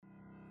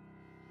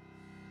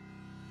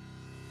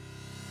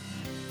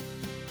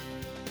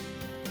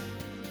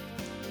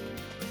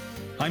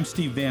I'm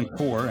Steve Van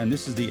Coor, and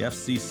this is the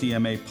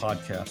FCCMA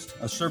podcast,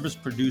 a service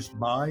produced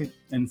by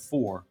and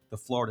for the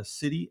Florida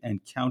City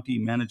and County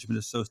Management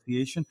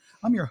Association.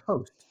 I'm your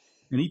host.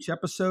 In each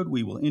episode,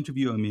 we will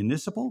interview a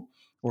municipal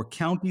or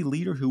county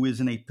leader who is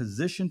in a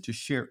position to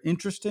share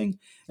interesting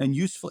and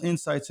useful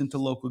insights into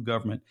local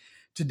government.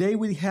 Today,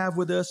 we have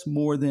with us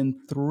more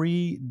than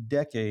 3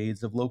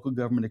 decades of local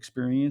government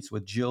experience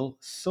with Jill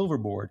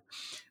Silverboard.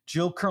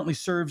 Jill currently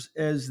serves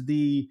as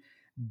the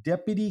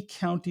Deputy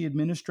County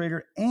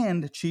Administrator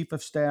and Chief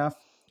of Staff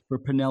for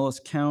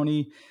Pinellas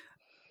County.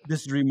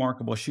 This is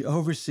remarkable. She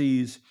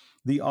oversees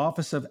the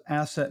Office of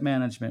Asset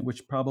Management,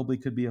 which probably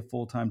could be a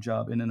full-time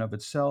job in and of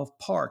itself,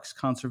 parks,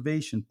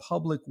 conservation,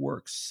 public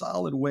works,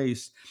 solid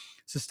waste,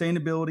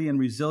 sustainability and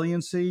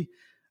resiliency.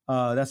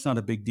 That's not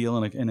a big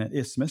deal in an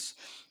isthmus,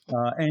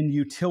 and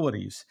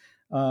utilities.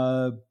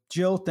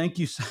 Jill, thank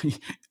you.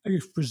 I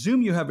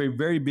presume you have a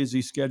very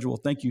busy schedule.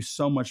 Thank you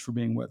so much for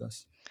being with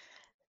us.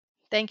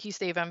 Thank you,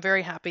 Steve. I'm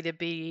very happy to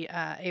be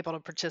able to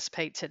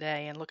participate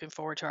today and looking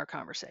forward to our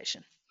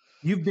conversation.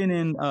 You've been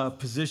in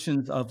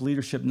positions of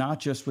leadership,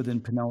 not just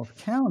within Pinellas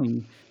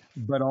County,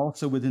 but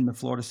also within the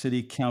Florida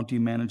City County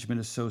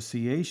Management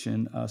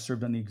Association,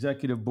 served on the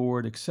executive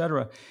board, et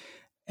cetera.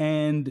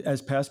 And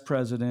as past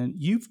president,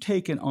 you've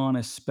taken on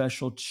a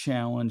special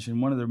challenge.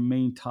 And one of the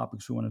main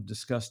topics we want to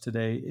discuss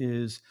today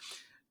is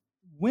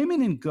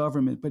women in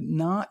government, but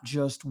not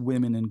just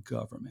women in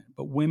government,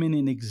 but women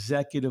in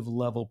executive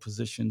level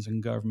positions in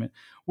government.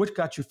 What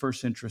got you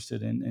first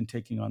interested in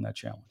taking on that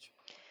challenge?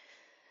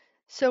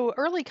 So,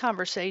 early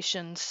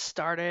conversations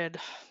started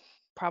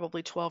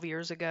probably 12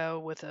 years ago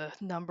with a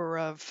number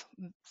of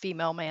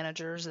female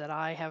managers that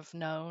I have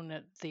known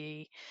at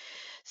the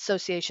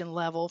association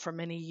level for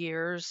many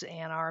years,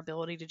 and our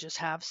ability to just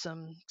have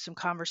some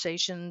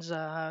conversations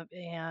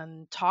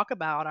and talk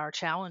about our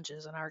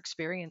challenges and our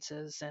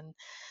experiences. And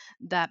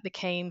that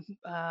became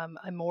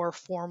a more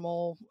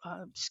formal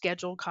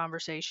scheduled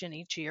conversation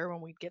each year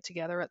when we'd get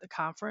together at the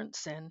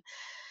conference. And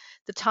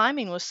the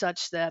timing was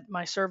such that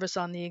my service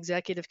on the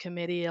executive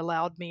committee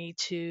allowed me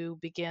to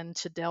begin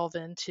to delve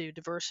into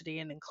diversity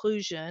and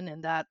inclusion.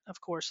 And that,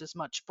 of course, is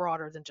much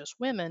broader than just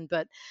women,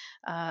 but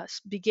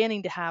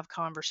beginning to have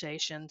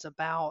conversations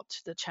about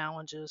the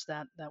challenges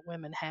that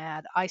women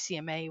had.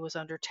 ICMA was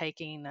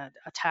undertaking a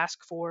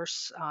task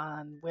force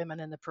on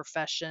women in the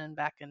profession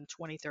back in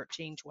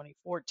 2013,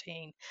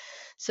 2014.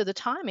 So the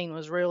timing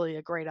was really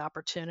a great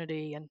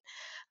opportunity. And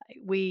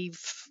we've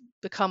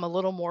become a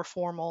little more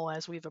formal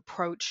as we've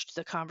approached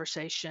the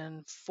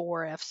conversation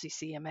for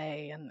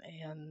FCCMA,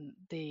 and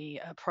the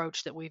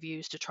approach that we've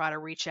used to try to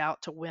reach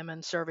out to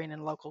women serving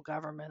in local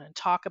government and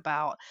talk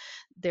about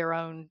their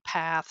own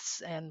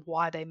paths and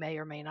why they may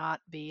or may not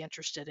be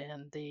interested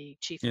in the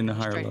chief In the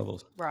higher administrative.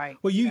 levels. Right.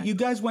 Well, you Exactly.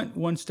 guys went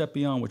one step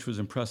beyond, which was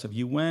impressive.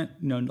 You went,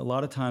 a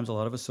lot of times, a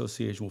lot of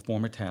associations will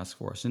form a task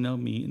force and they'll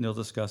meet and they'll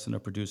discuss and they'll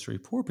produce a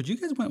report. But you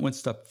guys went one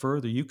step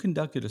further. You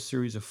conducted a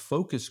series of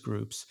focus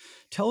groups.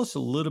 Tell us a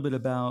little bit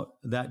about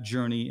that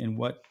journey and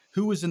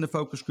who was in the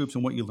focus groups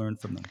and what you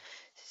learned from them.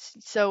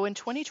 So in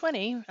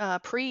 2020,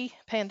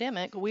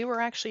 pre-pandemic, we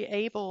were actually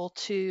able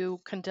to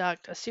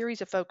conduct a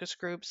series of focus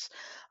groups.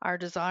 Our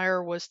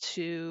desire was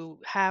to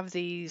have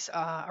these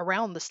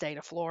around the state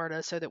of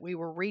Florida so that we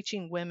were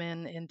reaching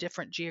women in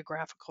different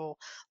geographical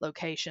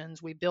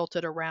locations. We built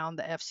it around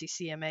the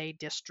FCCMA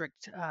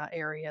district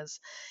areas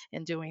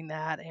in doing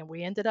that. And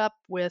we ended up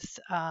with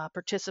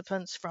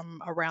participants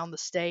from around the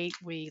state.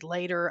 We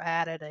later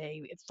added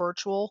a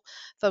virtual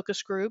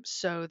focus groups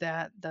so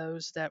that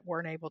those that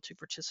weren't able to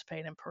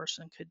participate in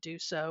person could do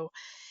so.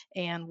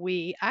 And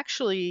we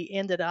actually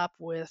ended up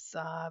with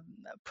a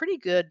pretty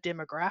good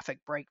demographic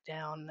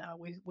breakdown.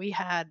 We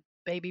had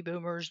baby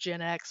boomers,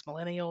 Gen X,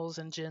 millennials,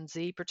 and Gen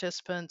Z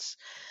participants.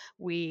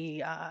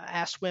 We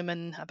asked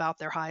women about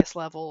their highest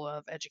level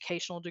of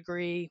educational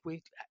degree.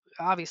 We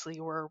obviously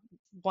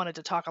wanted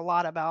to talk a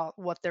lot about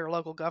what their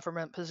local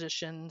government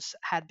positions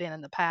had been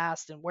in the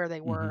past and where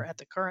they were Mm-hmm. at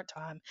the current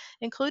time,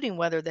 including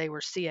whether they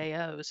were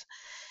CAOs,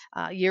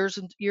 years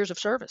and years of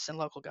service in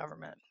local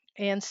government.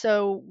 And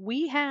so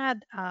we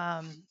had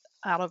out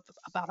of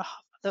about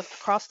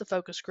across the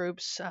focus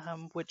groups,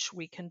 which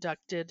we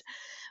conducted,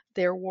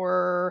 there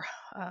were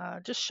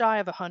just shy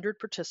of 100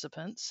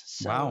 participants.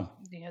 So Wow.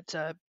 it's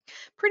a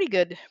pretty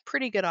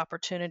good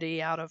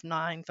opportunity. Out of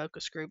 9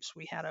 focus groups,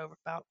 we had over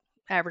about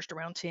averaged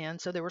around 10.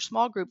 So there were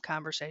small group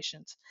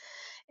conversations.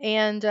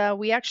 And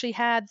we actually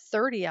had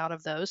 30 out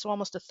of those, so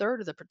almost a third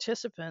of the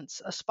participants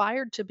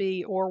aspired to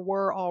be or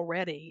were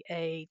already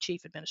a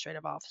chief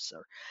administrative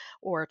officer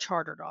or a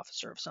chartered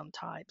officer of some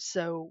type.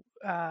 So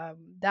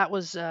that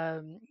was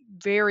a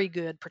very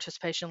good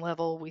participation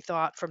level, we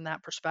thought, from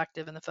that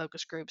perspective in the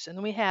focus groups. And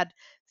then we had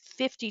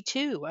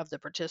 52 of the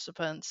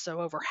participants, so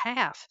over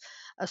half,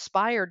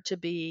 aspired to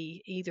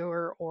be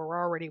either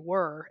or already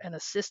were an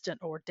assistant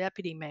or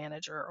deputy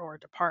manager or a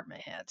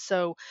department head.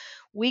 So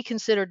we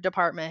considered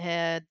department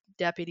head,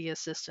 deputy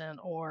assistant,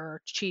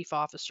 or chief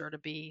officer to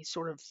be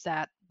sort of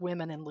that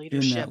women in In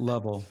leadership. that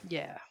level.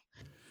 Yeah.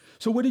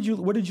 So what did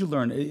you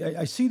learn?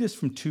 I see this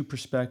from two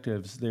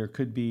perspectives. There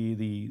could be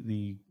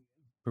the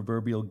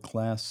proverbial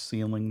glass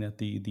ceiling that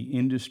the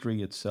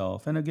industry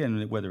itself, and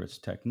again, whether it's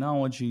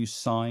technology,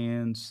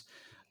 science,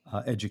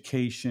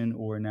 education,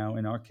 or now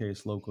in our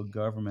case, local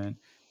government,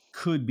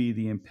 could be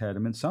the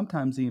impediment.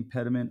 Sometimes the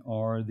impediment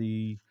are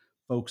the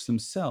folks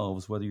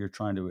themselves. Whether you're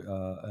trying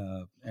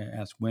to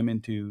ask women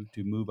to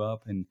move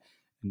up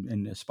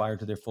and aspire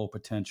to their full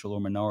potential,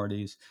 or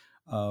minorities.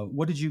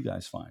 What did you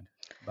guys find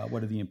about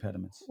what are the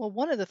impediments? Well,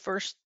 one of the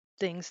first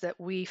things that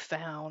we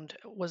found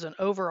was an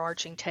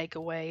overarching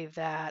takeaway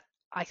that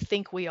I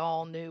think we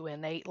all knew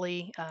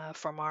innately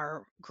from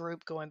our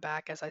group going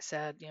back, as I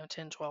said,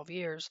 10, 12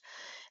 years.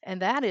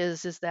 And that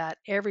is that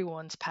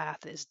everyone's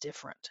path is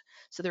different.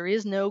 So there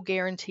is no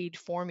guaranteed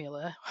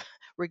formula,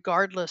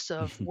 regardless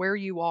of where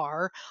you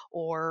are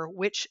or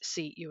which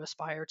seat you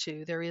aspire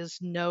to. There is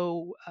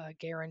no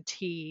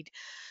guaranteed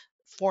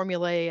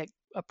formulaic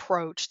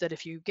approach that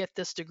if you get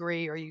this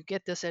degree or you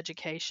get this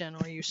education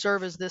or you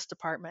serve as this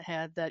department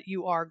head that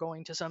you are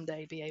going to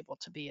someday be able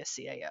to be a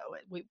CAO.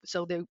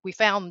 We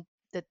found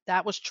that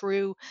that was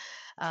true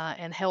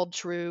and held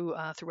true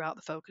throughout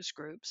the focus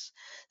groups.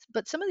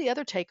 But some of the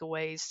other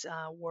takeaways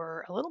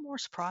were a little more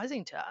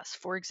surprising to us.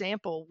 For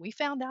example, we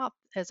found out,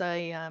 as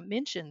I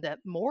mentioned, that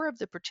more of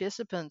the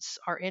participants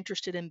are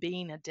interested in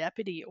being a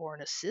deputy or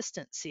an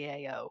assistant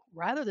CAO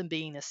rather than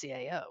being a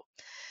CAO.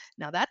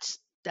 Now that's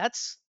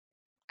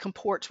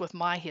comports with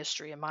my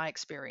history and my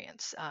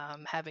experience,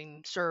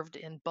 having served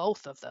in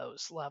both of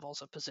those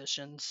levels of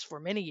positions for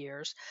many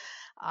years.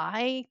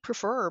 I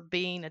prefer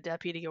being a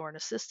deputy or an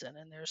assistant,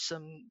 and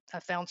I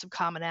found some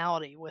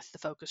commonality with the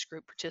focus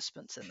group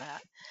participants in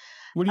that.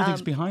 What do you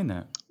think's Um, behind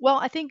that? well,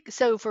 I think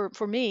so.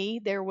 For me,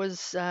 there was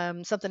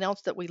something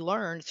else that we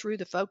learned through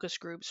the focus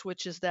groups,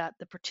 which is that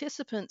the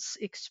participants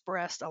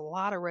expressed a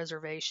lot of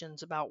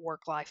reservations about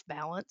work-life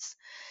balance.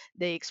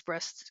 They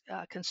expressed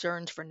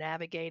concerns for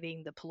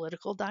navigating the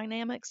political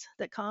dynamics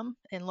that come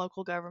in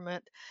local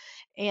government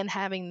and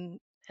having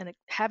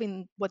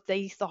what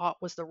they thought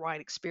was the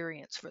right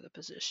experience for the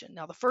position.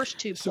 Now, the first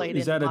two So played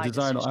is into that a my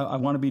desire? decision. I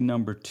want to be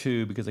number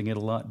two because I get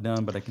a lot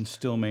done, but I can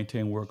still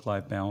maintain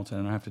work-life balance and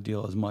I don't have to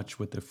deal as much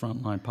with the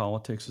frontline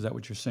politics. Is that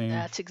what you're saying?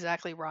 That's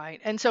exactly right.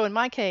 And so in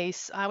my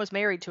case, I was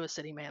married to a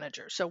city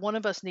manager. So one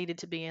of us needed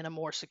to be in a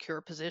more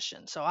secure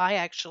position. So I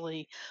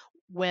actually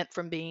went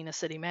from being a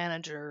city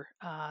manager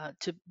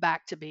to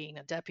back to being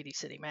a deputy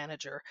city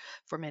manager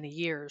for many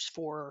years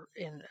for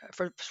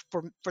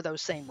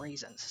those same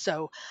reasons.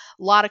 So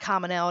a lot of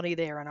commonality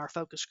there in our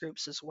focus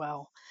groups as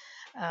well.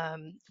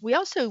 We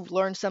also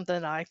learned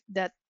something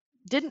that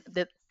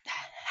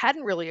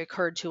hadn't really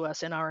occurred to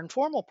us in our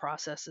informal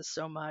processes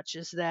so much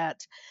is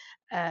that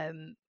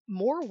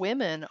more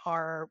women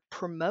are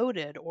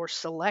promoted or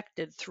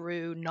selected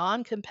through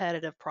non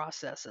competitive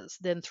processes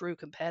than through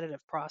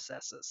competitive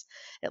processes,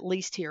 at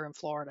least here in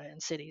Florida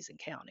in cities and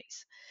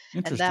counties.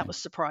 And that Interesting. was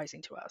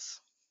surprising to us.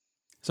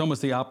 It's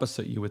almost the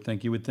opposite. You would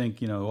think. You would think,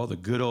 oh, the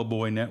good old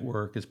boy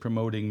network is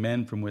promoting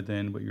men from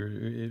within, but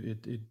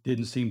it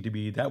didn't seem to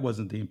be. That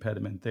wasn't the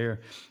impediment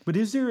there. But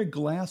is there a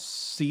glass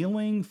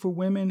ceiling for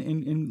women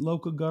in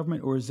local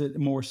government, or is it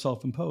more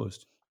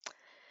self-imposed?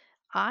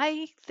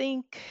 I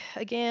think,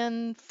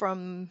 again,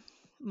 from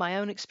my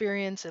own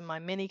experience and my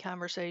many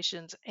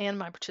conversations and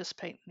my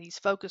participation in these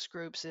focus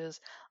groups,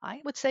 is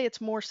I would say it's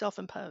more self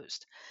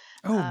imposed.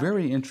 Oh, Um,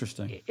 very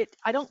interesting.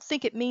 I don't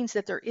think it means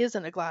that there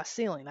isn't a glass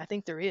ceiling. I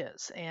think there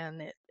is,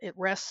 and it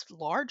rests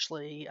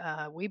largely,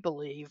 we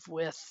believe,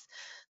 with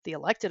the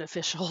elected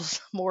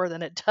officials more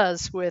than it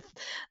does with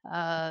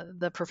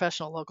the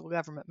professional local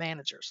government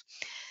managers.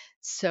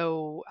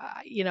 So,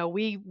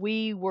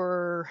 we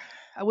were.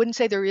 I wouldn't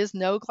say there is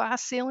no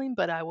glass ceiling,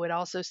 but I would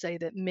also say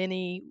that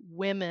many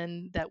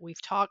women that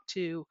we've talked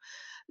to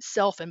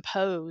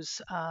self-impose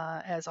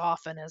as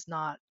often as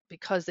not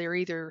because they're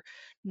either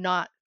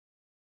not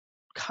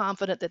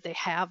confident that they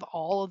have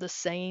all of the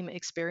same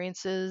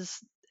experiences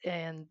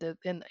and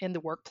in the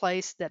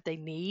workplace that they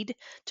need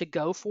to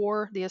go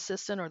for the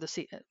assistant or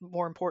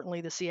more importantly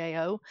the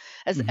CAO,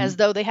 as Hmm.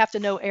 though they have to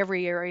know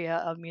every area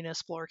of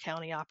municipal or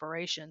county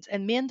operations.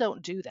 And men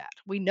don't do that.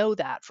 We know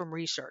that from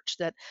research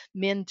that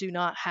men do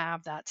not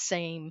have that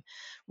same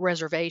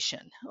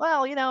reservation.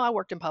 Well, I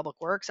worked in public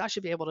works. I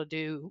should be able to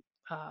do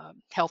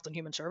health and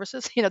human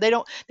services. They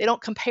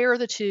don't compare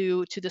the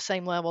two to the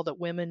same level that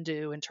women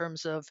do in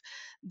terms of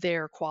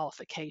their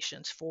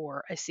qualifications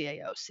for a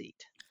CAO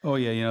seat. Oh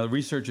yeah,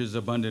 research is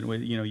abundant. With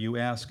you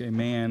ask a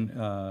man,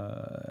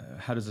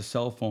 how does a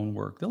cell phone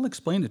work? They'll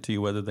explain it to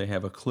you whether they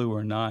have a clue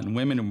or not. And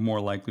women are more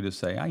likely to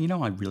say, I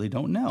really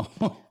don't know.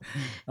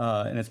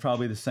 And it's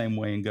probably the same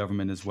way in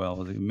government as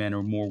well. The men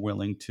are more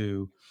willing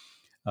to,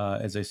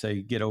 as they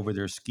say, get over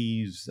their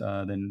skis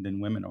than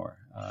women are.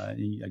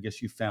 I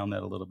guess you found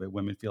that a little bit.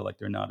 Women feel like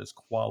they're not as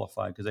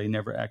qualified because they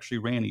never actually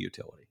ran a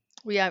utility.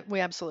 We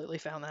absolutely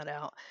found that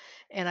out,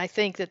 and I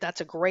think that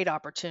that's a great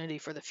opportunity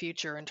for the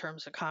future in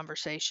terms of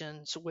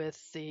conversations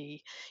with the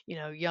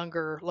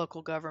younger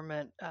local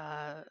government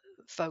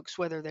folks,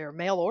 whether they're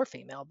male or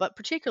female, but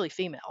particularly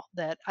female,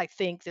 that I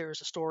think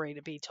there's a story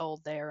to be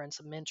told there and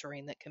some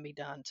mentoring that can be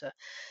done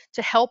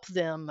to help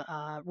them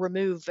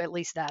remove at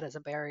least that as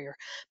a barrier.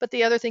 But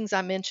the other things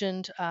I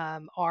mentioned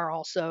are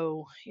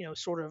also,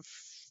 sort of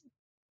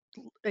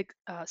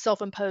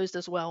self-imposed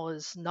as well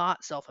as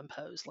not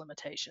self-imposed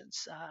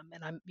limitations.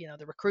 And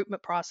the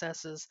recruitment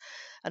process is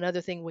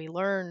another thing we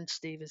learned,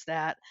 Steve, is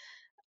that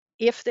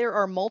if there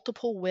are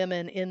multiple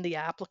women in the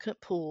applicant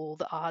pool,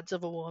 the odds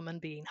of a woman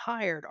being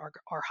hired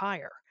are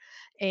higher.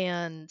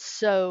 And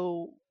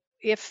so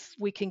if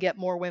we can get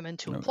more women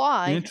to Oh,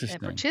 apply and interesting.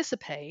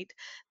 participate,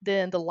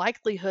 then the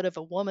likelihood of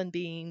a woman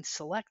being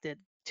selected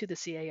to the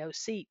CAO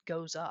seat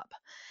goes up.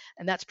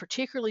 And that's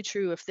particularly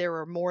true if there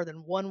are more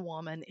than one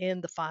woman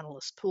in the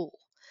finalist pool.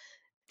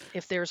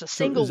 If there's a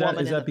So single woman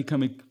is in that the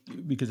becoming,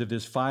 because if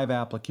there's five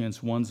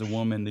applicants, one's a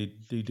woman,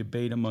 the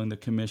debate among the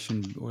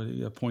commission or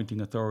the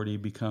appointing authority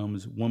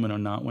becomes women or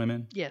not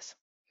women? yes,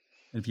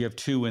 And if you have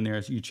two in there,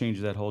 you change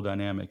that whole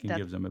dynamic and that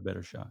gives them a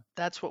better shot.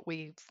 that's what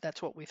we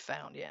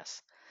found,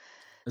 yes.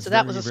 It's So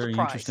that was very, a very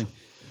surprise. interesting.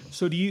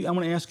 So, I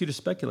want to ask you to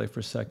speculate for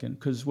a second,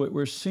 because what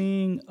we're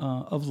seeing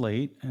of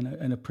late,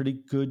 and a pretty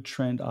good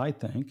trend, I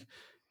think,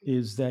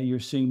 is that you're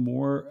seeing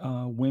more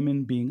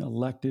women being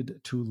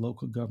elected to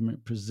local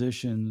government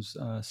positions,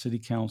 city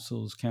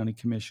councils, county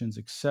commissions,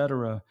 et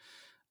cetera,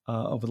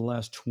 over the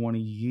last 20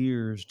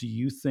 years. Do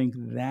you think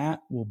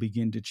that will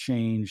begin to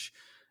change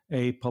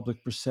a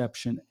public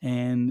perception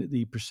and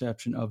the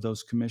perception of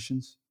those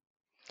commissions?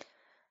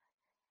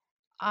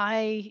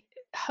 I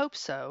hope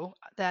so.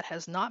 That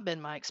has not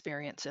been my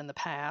experience in the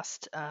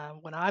past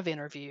when I've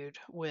interviewed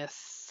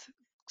with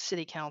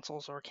city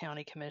councils or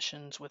county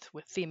commissions with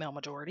female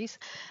majorities.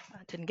 I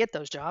didn't get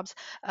those jobs,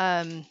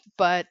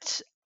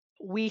 but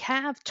we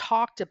have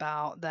talked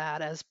about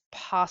that as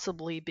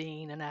possibly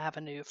being an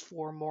avenue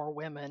for more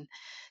women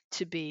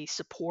to be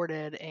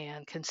supported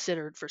and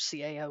considered for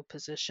CAO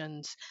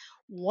positions.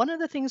 One of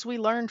the things we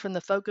learned from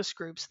the focus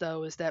groups,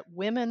 though, is that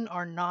women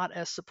are not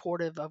as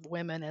supportive of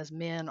women as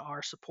men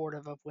are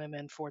supportive of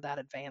women for that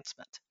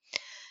advancement.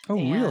 Oh,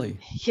 And really?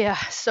 yeah,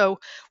 so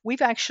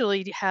we've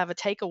actually have a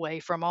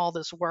takeaway from all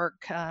this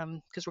work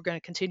because we're going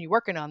to continue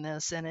working on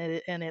this, and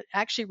it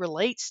actually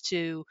relates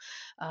to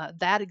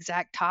that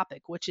exact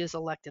topic, which is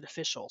elected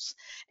officials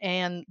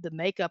and the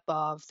makeup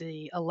of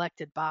the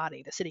elected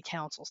body, the city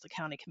councils, the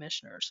county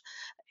commissioners,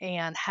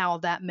 and how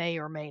that may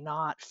or may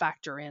not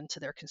factor into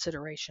their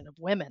consideration of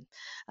women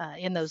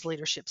in those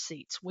leadership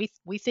seats.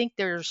 We think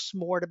there's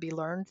more to be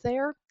learned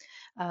there,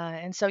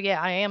 and so,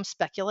 yeah, I am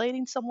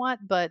speculating somewhat,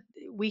 but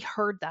we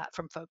heard that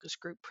from focus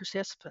group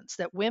participants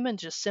that women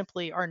just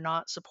simply are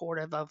not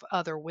supportive of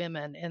other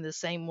women in the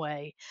same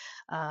way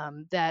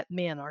that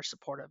men are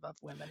supportive of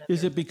women in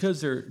Is their it because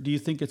do you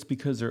think it's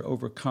because they're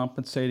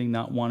overcompensating,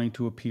 not wanting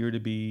to appear to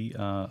be,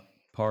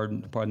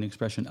 pardon the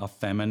expression, a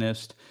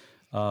feminist?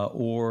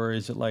 Or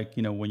is it like,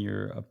 when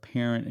you're a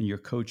parent and you're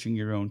coaching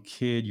your own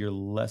kid, you're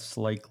less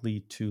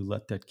likely to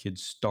let that kid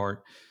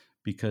start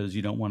because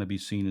you don't want to be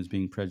seen as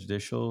being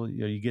prejudicial? Are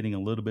you getting a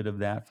little bit of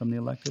that from the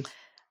electeds?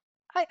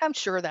 I'm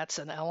sure that's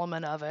an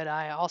element of it.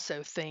 I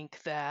also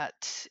think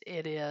that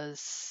it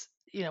is,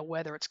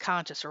 whether it's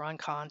conscious or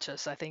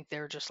unconscious, I think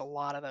there are just a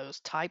lot of those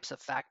types of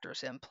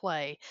factors in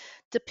play,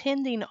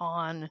 depending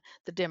on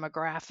the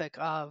demographic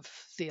of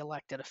the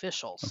elected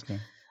officials.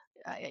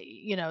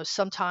 Okay.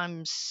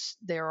 Sometimes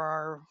there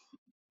are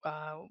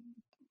uh,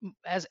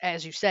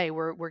 as you say,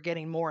 we're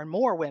getting more and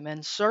more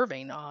women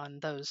serving on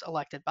those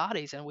elected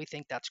bodies, and we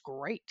think that's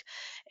great.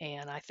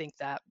 And I think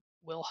that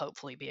will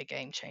hopefully be a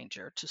game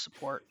changer to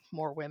support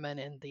more women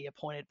in the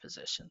appointed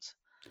positions.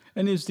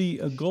 And is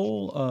the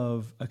goal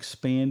of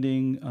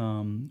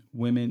expanding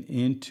women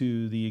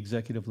into the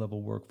executive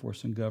level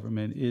workforce in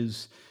government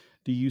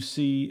do you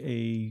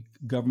see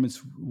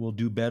governments will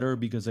do better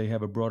because they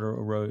have a broader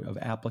array of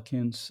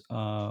applicants,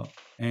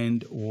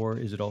 and or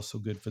is it also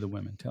good for the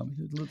women? Tell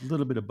me a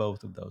little bit of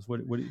both of those.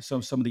 What is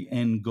some of the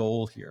end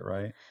goal here,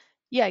 right?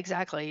 Yeah,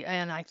 exactly.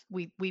 And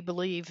we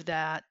believe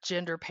that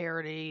gender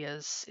parity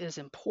is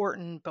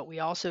important, but we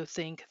also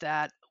think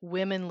that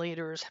women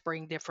leaders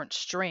bring different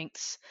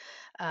strengths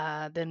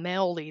than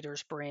male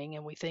leaders bring,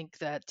 and we think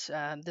that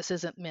this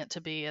isn't meant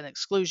to be an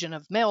exclusion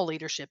of male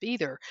leadership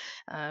either.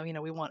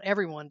 We want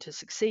everyone to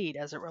succeed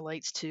as it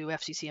relates to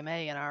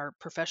FCCMA and our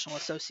professional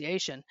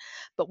association,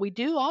 but we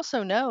do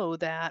also know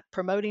that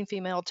promoting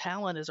female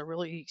talent is a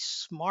really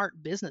smart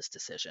business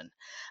decision.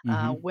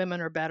 Mm-hmm.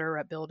 Women are better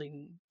at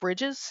building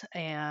bridges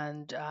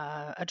and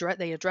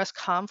they address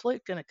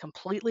conflict in a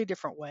completely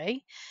different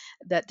way.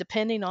 That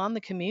depending on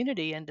the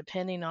community and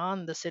depending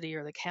on the city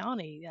or the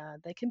county,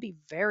 they can be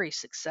very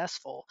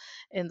successful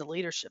in the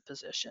leadership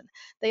position.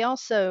 They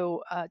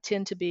also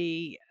tend to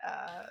be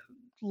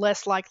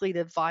less likely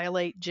to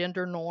violate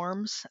gender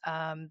norms.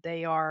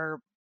 They are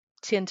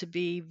tend to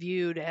be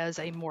viewed as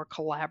a more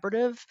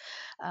collaborative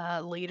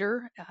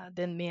leader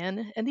than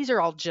men. And these are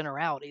all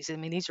generalities. I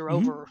mean, these are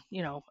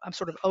Mm-hmm. I'm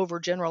sort of over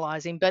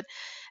generalizing, but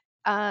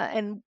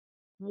and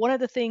one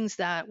of the things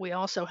that we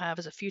also have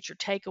as a future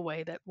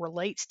takeaway that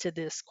relates to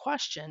this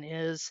question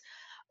is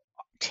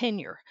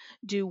tenure.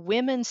 Do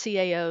women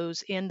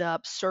CAOs end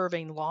up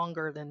serving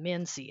longer than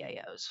men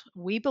CAOs?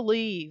 We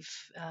believe,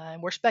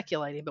 and we're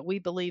speculating, but we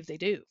believe they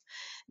do.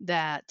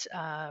 That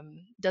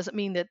doesn't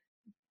mean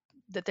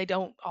that they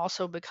don't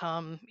also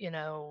become,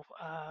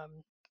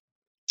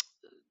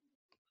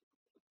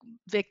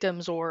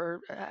 victims,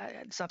 or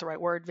it's not the right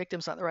word,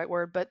 victims not the right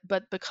word,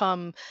 but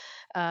become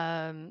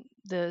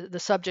the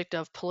subject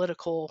of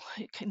political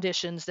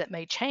conditions that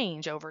may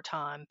change over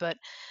time. But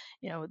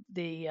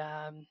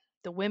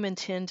the women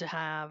tend to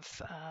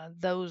have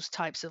those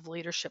types of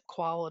leadership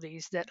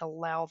qualities that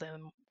allow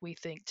them, we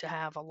think, to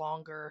have a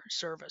longer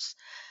service.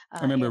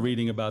 I remember And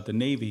reading about the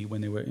Navy when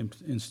they were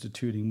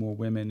instituting more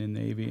women in the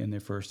Navy, and their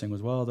first thing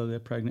was, well, they'll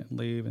get pregnant and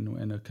leave.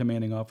 And a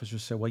commanding officer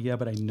said, well, yeah,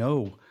 but I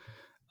know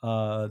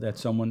that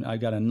someone, I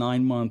got a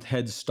 9-month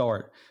head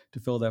start to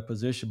fill that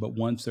position. But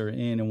once they're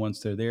in and once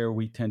they're there,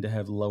 we tend to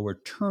have lower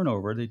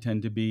turnover. They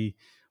tend to be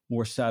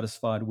more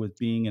satisfied with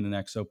being in an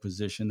XO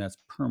position that's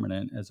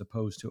permanent, as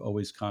opposed to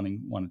always kind of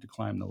wanting to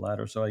climb the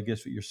ladder. So I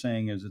guess what you're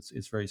saying is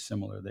it's very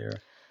similar there.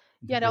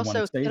 Yeah, it They want to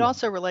also stay it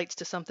also longer. relates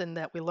to something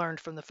that we learned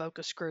from the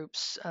focus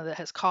groups that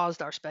has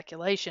caused our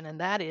speculation,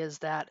 and that is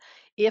that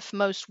if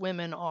most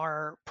women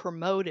are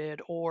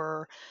promoted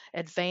or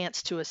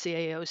advanced to a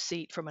CAO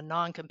seat from a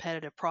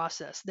non-competitive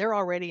process, they're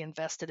already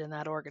invested in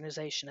that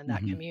organization and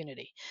that Hmm.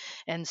 community,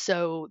 and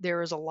so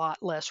there is a lot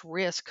less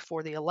risk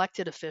for the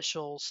elected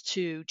officials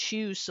to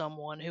choose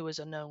someone who is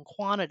a known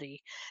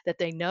quantity that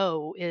they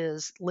know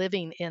is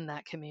living in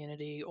that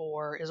community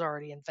or is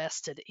already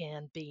invested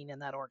in being in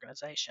that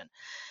organization.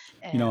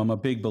 I'm And a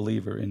big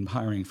believer in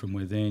hiring from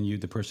within.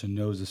 The person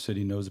knows the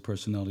city, knows the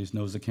personalities,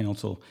 knows the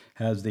council,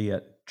 has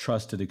the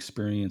trusted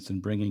experience in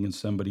bringing in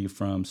somebody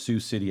from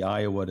Sioux City,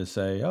 Iowa to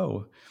say,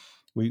 oh,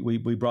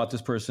 we brought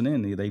this person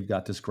in. They've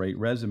got this great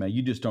resume.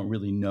 You just don't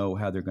really know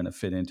how they're going to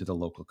fit into the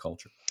local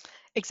culture.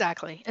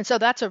 exactly. And so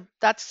that's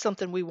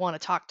something we want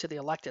to talk to the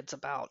electeds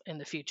about in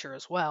the future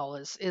as well,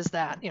 is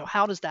that,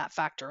 how does that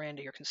factor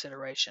into your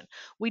consideration?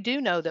 We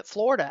do know that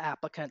Florida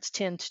applicants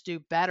tend to do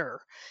better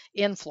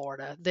in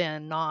Florida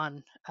than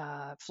non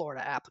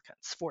Florida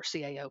applicants for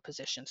CAO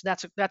positions.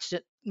 That's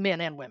just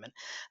men and women.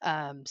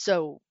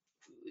 So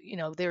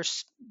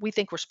there's we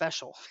think we're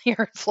special here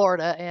in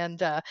Florida,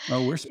 and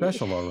Oh, we're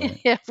special, all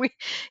right.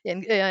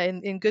 yeah,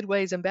 in good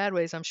ways and bad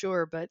ways, I'm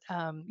sure. But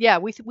yeah,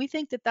 we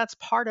think that that's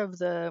part of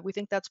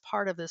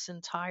this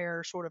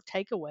entire sort of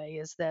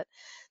takeaway, is that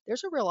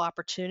there's a real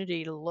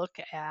opportunity to look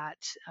at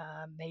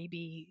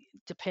maybe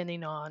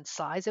depending on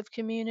size of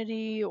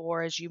community,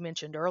 or as you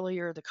mentioned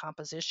earlier, the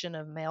composition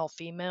of male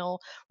female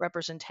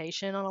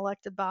representation on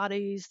elected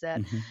bodies, that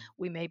Hmm.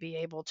 we may be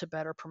able to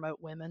better promote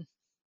women.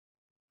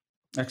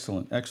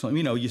 Excellent, excellent.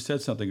 You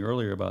said something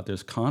earlier about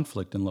there's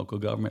conflict in local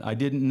government. I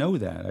didn't know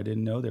that. I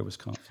didn't know there was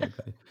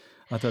conflict.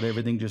 I thought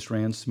everything just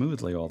ran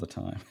smoothly all the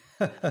time.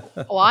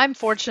 Well, I'm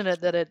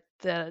fortunate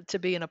that to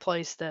be in a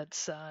place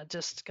that's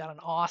just got an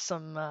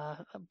awesome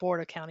board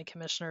of county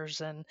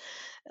commissioners, and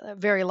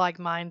very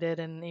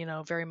like-minded,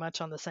 and very much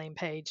on the same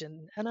page.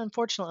 And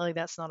unfortunately,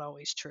 that's not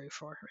always true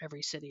for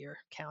every city or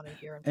county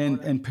here in And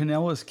Florida. and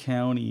Pinellas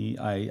County,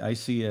 I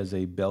see as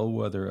a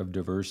bellwether of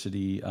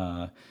diversity,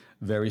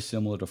 very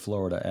similar to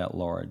Florida at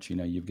large.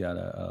 You've got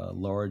a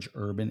large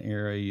urban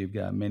area, you've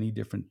got many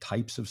different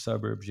types of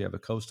suburbs, you have a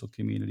coastal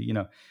community.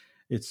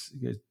 It's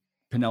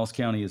Pinellas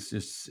County is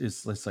just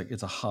it's like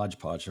it's a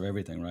hodgepodge of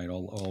everything, right?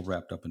 All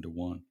wrapped up into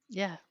one.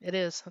 Yeah, it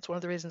is. That's one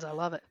of the reasons I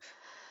love it.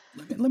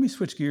 Let me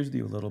switch gears with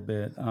you a little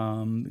bit,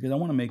 because I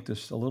want to make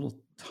this a little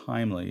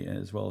timely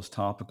as well as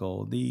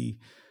topical.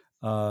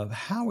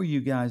 How are you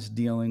guys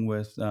dealing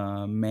with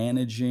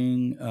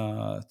managing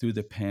through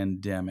the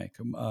pandemic?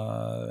 And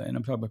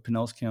I'm talking about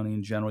Pinellas County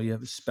in general. You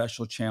have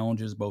special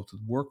challenges both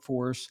with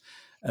workforce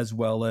as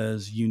well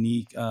as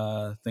unique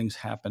things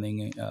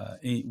happening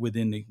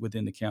within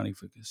the county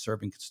for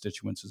serving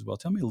constituents as well.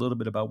 Tell me a little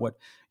bit about what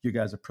your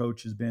guys'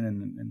 approach has been,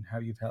 and how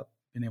you've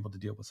been able to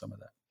deal with some of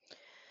that.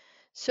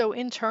 So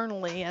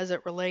internally, as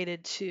it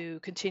related to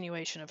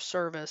continuation of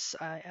service,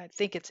 I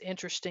think it's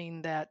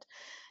interesting that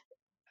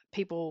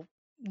people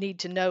need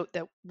to note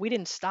that we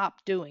didn't stop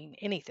doing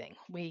anything.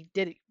 We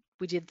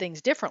did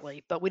things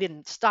differently, but we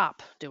didn't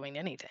stop doing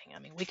anything. I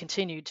mean, we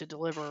continued to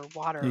deliver Yeah,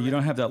 water you don't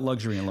and have that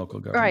luxury in local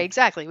right, government.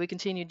 exactly. We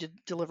continued to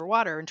deliver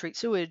water and treat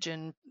sewage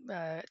and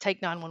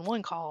take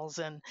 911 calls,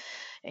 and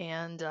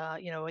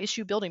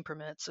issue building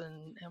permits,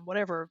 and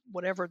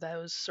whatever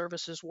those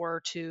services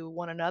were to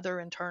one another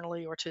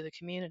internally or to the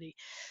community.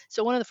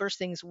 So one of the first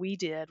things we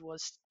did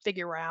was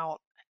figure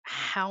out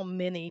how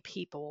many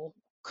people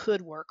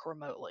could work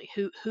remotely,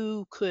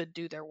 who could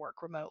do their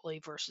work remotely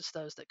versus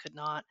those that could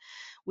not.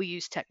 We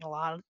used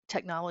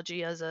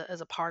technology as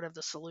a part of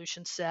the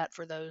solution set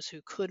for those who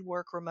could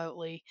work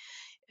remotely,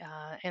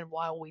 and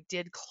while we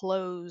did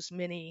close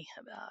many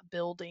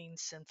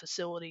buildings and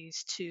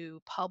facilities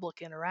to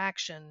public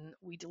interaction,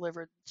 we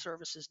delivered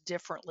services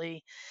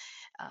differently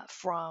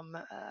from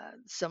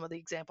some of the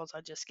examples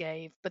I just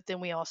gave. But then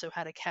we also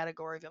had a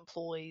category of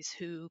employees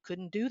who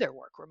couldn't do their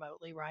work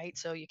remotely, right?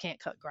 So you can't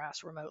cut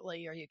grass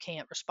remotely, or you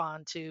can't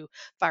respond to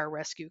fire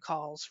rescue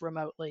calls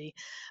remotely.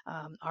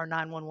 Our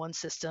 911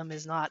 system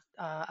is not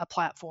a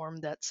platform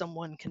that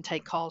someone can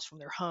take calls from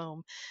their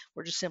home.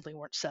 We're just simply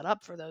weren't set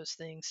up for those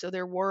things. So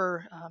there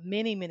were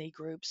many, many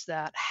groups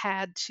that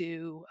had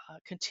to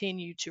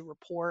continue to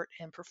report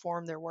and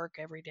perform their work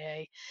every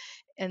day,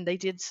 and they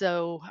did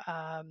so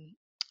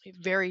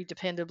very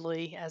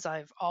dependably, as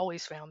I've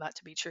always found that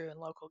to be true in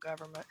local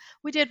government.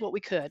 We did what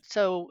we could.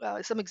 So,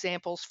 some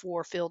examples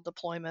for field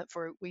deployment: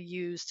 for we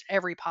used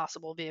every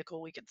possible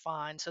vehicle we could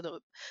find, so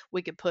that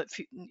we could put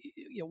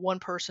one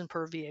person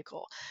per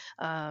vehicle.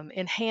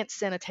 Enhanced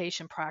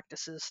sanitation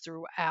practices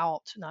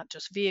throughout, not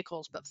just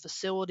vehicles but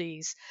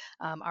facilities.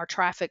 Our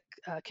traffic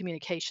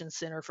communication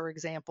center, for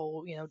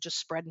example, just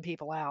spreading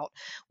people out.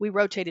 We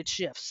rotated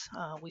shifts.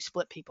 We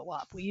split people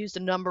up. We used a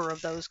number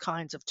of those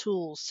kinds of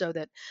tools so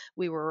that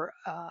we were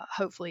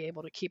hopefully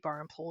able to keep our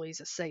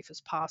employees as safe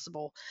as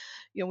possible.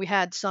 We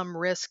had some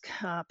risk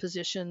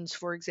positions,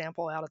 for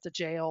example, out at the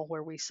jail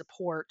where we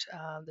support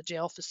the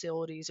jail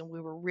facilities, and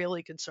we were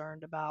really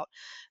concerned about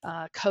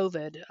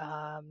COVID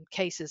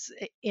cases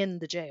in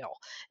the jail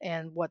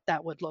and what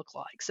that would look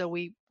like. So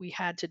we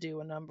had to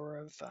do a number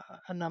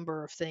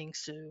of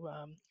things to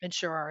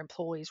ensure our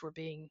employees were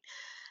being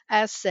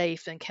as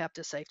safe and kept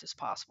as safe as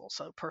possible.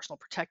 So personal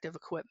protective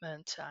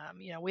equipment.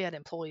 We had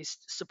employees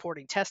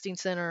supporting testing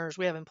centers.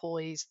 We have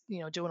employees,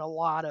 doing a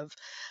lot of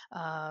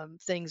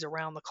things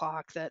around the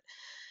clock that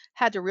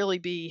had to really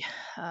be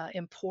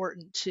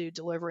important to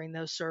delivering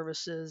those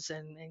services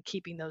and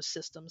keeping those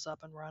systems up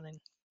and running.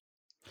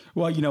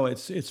 Well,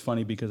 it's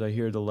funny because I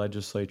hear the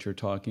legislature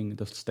talking,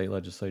 the state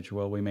legislature.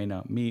 Well, we may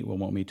not meet. We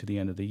won't meet to the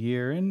end of the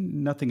year,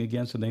 and nothing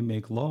against them. They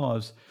make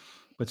laws,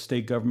 but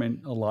state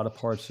government, a lot of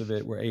parts of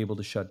it, were able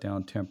to shut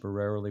down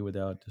temporarily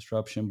without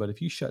disruption. But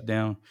if you shut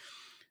down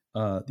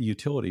the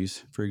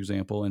utilities, for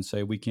example, and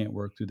say we can't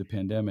work through the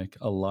pandemic,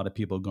 a lot of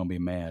people are going to be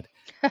mad.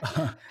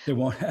 They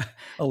won't have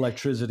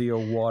electricity or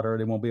water.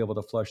 They won't be able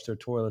to flush their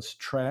toilets.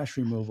 Trash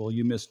removal,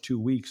 you miss 2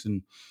 weeks,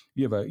 and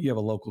you have a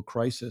local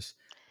crisis.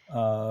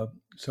 Uh,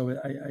 so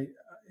it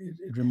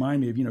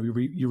reminded me of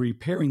you're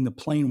repairing the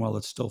plane while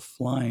it's still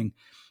flying.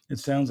 It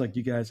sounds like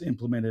you guys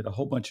implemented a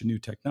whole bunch of new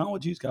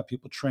technologies, got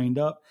people trained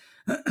up,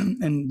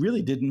 and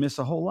really didn't miss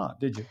a whole lot,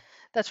 did you?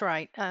 That's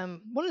right.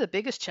 One of the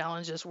biggest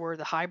challenges were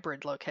the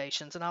hybrid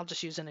locations, and I'll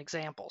just use an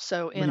example.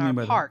 So What do in you mean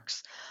by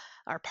that?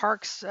 our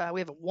parks, we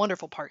have a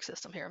wonderful park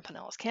system here in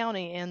Pinellas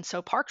County, and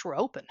so parks were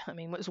open. I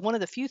mean, it was one of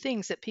the few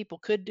things that people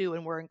could do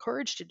and were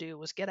encouraged to do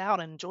was get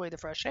out and enjoy the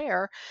fresh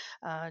air,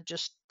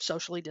 just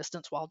socially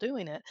distance while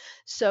doing it.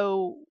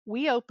 So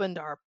we opened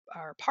our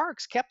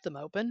parks, kept them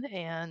open,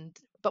 and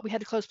but we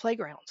had to close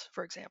playgrounds,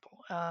 for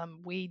example.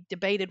 We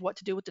debated what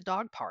to do with the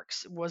dog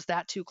parks. Was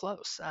that too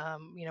close?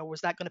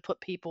 Was that going to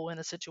put people in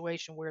a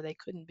situation where they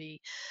couldn't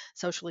be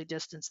socially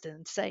distanced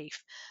and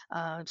safe?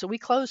 So we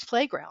closed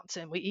playgrounds,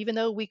 and even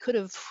though we could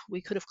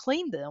have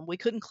cleaned them, we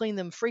couldn't clean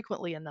them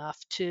frequently enough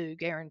to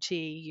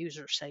guarantee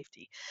user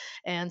safety.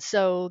 And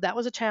so that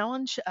was a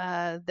challenge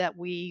that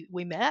we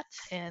met,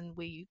 and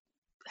we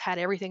had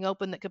everything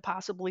open that could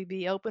possibly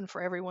be open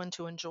for everyone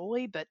to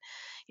enjoy. But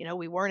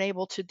we weren't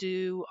able to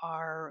do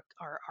our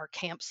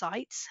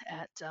campsites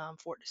at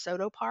Fort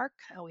DeSoto Park.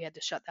 We had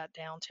to shut that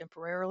down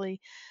temporarily.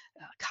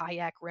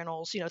 Kayak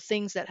rentals,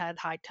 things that had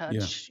high Yeah.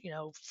 touch,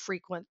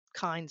 frequent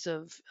kinds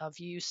of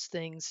use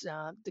things.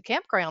 The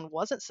campground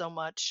wasn't so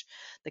much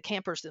the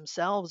campers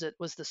themselves; it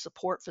was the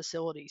support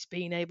facilities,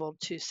 being able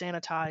to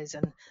sanitize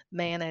and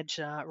manage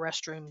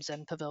restrooms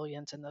and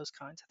pavilions and those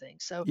kinds of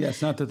things. So, Yeah,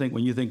 it's not to think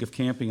when you think of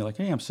camping, you're like,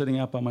 hey, I'm sitting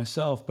out by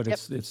myself, but yep.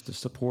 it's the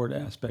support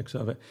aspects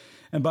of it.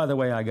 And by the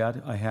way,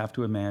 I have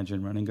to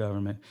imagine running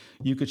government.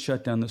 You could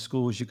shut down the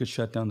schools, you could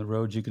shut down the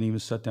roads, you can even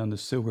shut down the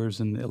sewers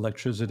and the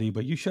electricity,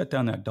 but you shut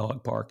down that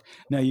dog park.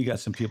 Now you got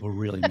some people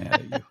really mad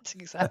at you. That's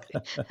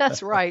exactly.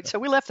 That's right. So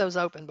we left those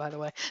open, by the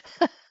way.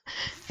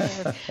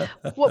 And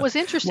what was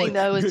Well, interesting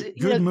though is,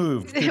 good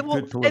move, well,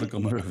 good political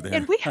move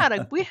and there. we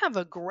have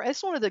a great.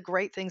 It's one of the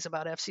great things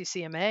about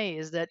FCCMA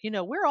is that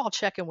we're all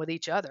checking with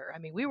each other. I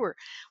mean, we were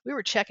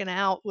checking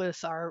out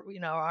with our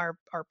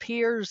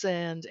peers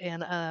and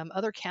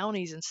other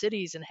counties and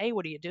cities. And hey,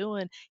 what are you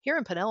doing here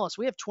in Pinellas?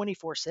 We have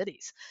 24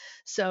 cities,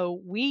 so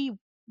we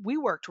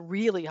worked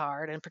really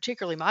hard, and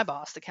particularly my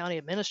boss, the county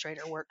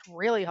administrator, worked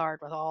really hard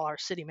with all our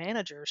city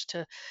managers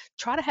to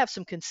try to have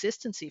some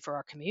consistency for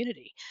our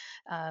community.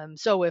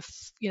 So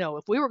if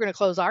we were going to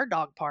close our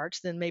dog parks,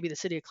 then maybe the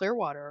city of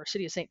Clearwater or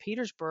city of St.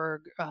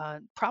 Petersburg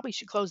probably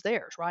should close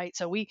theirs, right?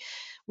 So we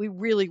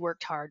really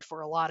worked hard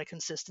for a lot of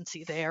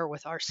consistency there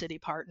with our city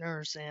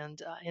partners,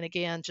 and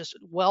again, just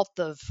wealth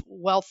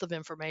of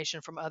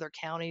information from other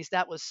counties.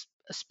 That was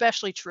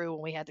especially true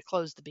when we had to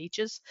close the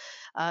beaches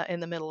in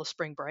the middle of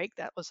spring break.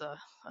 That was a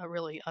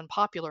really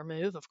unpopular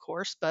move, of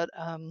course, but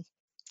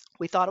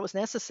we thought it was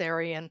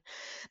necessary. And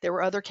there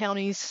were other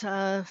counties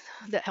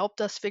that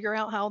helped us figure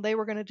out how they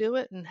were going to do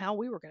it and how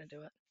we were going to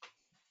do it.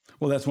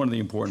 Well, that's one of the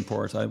important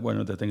parts. One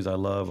of the things I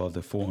love of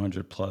the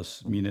 400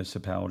 plus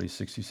municipalities,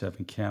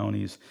 67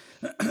 counties,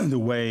 the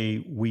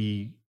way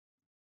we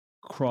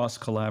cross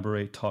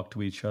collaborate, talk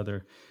to each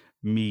other,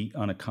 meet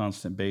on a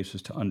constant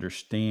basis to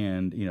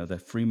understand,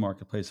 that free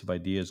marketplace of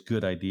ideas,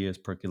 good ideas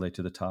percolate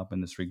to the top in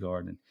this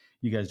regard. And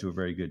you guys do a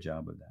very good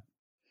job of that.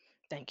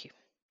 Thank you.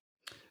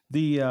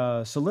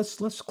 So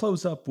let's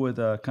close up with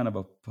a kind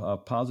of a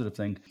positive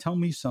thing. Tell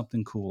me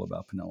something cool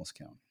about Pinellas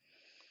County.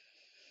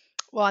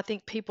 Well, I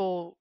think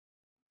people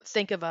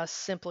think of us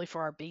simply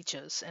for our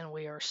beaches, and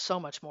we are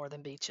so much more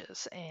than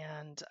beaches.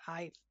 And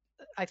I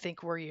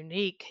think we're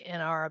unique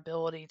in our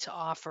ability to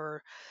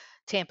offer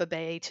Tampa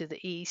Bay to the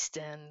east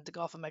and the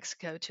Gulf of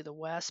Mexico to the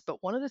west.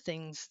 But one of the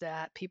things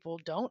that people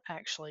don't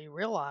actually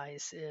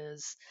realize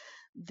is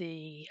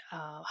the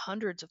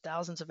hundreds of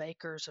thousands of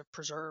acres of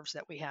preserves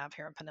that we have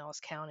here in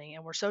Pinellas County.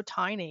 And we're so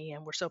tiny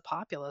and we're so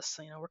populous.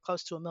 We're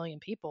close to 1 million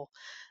people.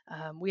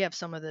 We have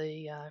some of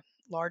the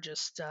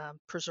largest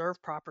preserve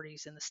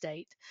properties in the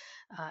state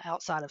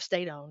outside of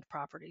state owned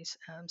properties.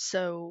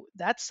 So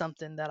that's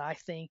something that I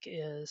think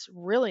is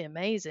really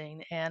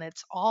amazing. And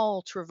it's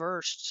all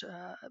traversed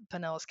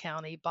Pinellas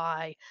County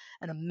by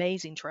an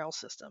amazing trail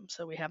system.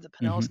 So we have the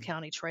Pinellas Mm-hmm.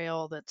 County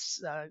Trail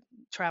that's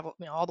traveled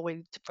all the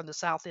way from the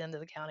south end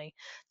of the county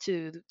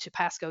to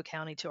Pasco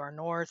County to our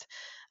north.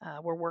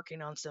 We're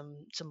working on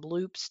some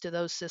loops to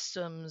those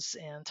systems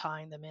and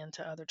tying them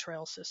into other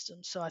trail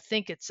systems. So I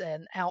think it's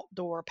an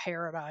outdoor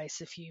paradise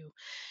if you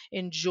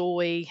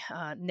enjoy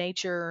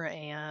nature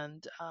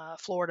and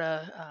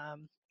Florida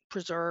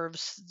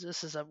preserves.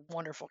 This is a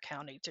wonderful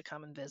county to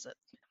come and visit.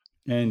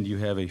 And you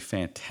have a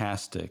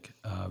fantastic,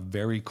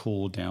 very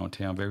cool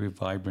downtown, very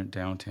vibrant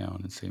downtown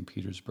in St.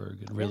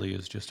 Petersburg. It really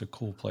is just a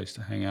cool place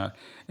to hang out.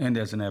 And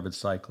as an avid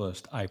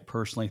cyclist, I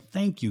personally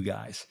thank you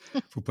guys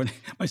for putting.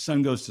 My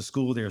son goes to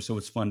school there, so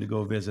it's fun to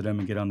go visit him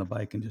and get on the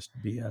bike and just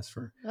BS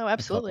for Oh, a couple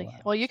absolutely.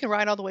 Well, you hours. can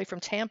ride all the way from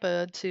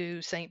Tampa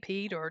to St.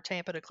 Pete or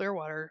Tampa to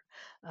Clearwater,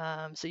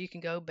 so you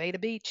can go bay to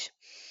beach.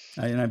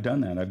 And I've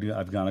done that.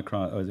 I've gone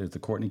across. There's the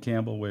Courtney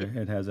Campbell where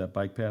it has that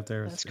bike path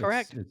there. That's It's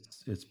correct.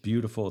 it's it's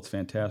beautiful. It's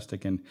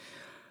fantastic. And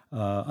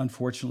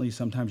unfortunately,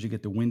 sometimes you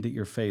get the wind at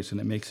your face, and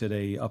it makes it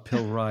a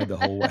uphill ride the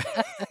whole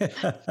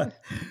way.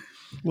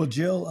 Well,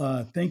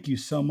 Jill, thank you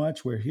so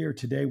much. We're here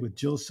today with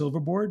Jill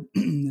Silverboard,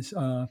 this,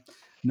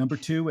 number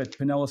 2 at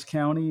Pinellas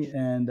County,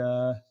 and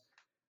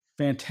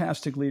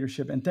fantastic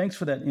leadership. And thanks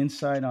for that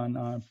insight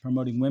on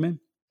promoting women.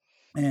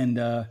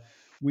 And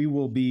we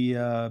will be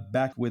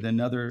back with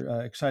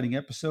another exciting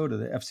episode of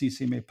the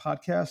FCCMA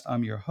podcast.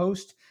 I'm your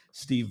host,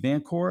 Steve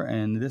Vancor,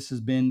 and this has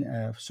been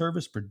a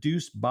service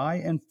produced by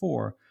and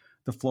for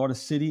the Florida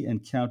City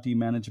and County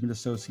Management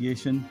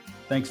Association.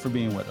 Thanks for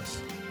being with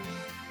us.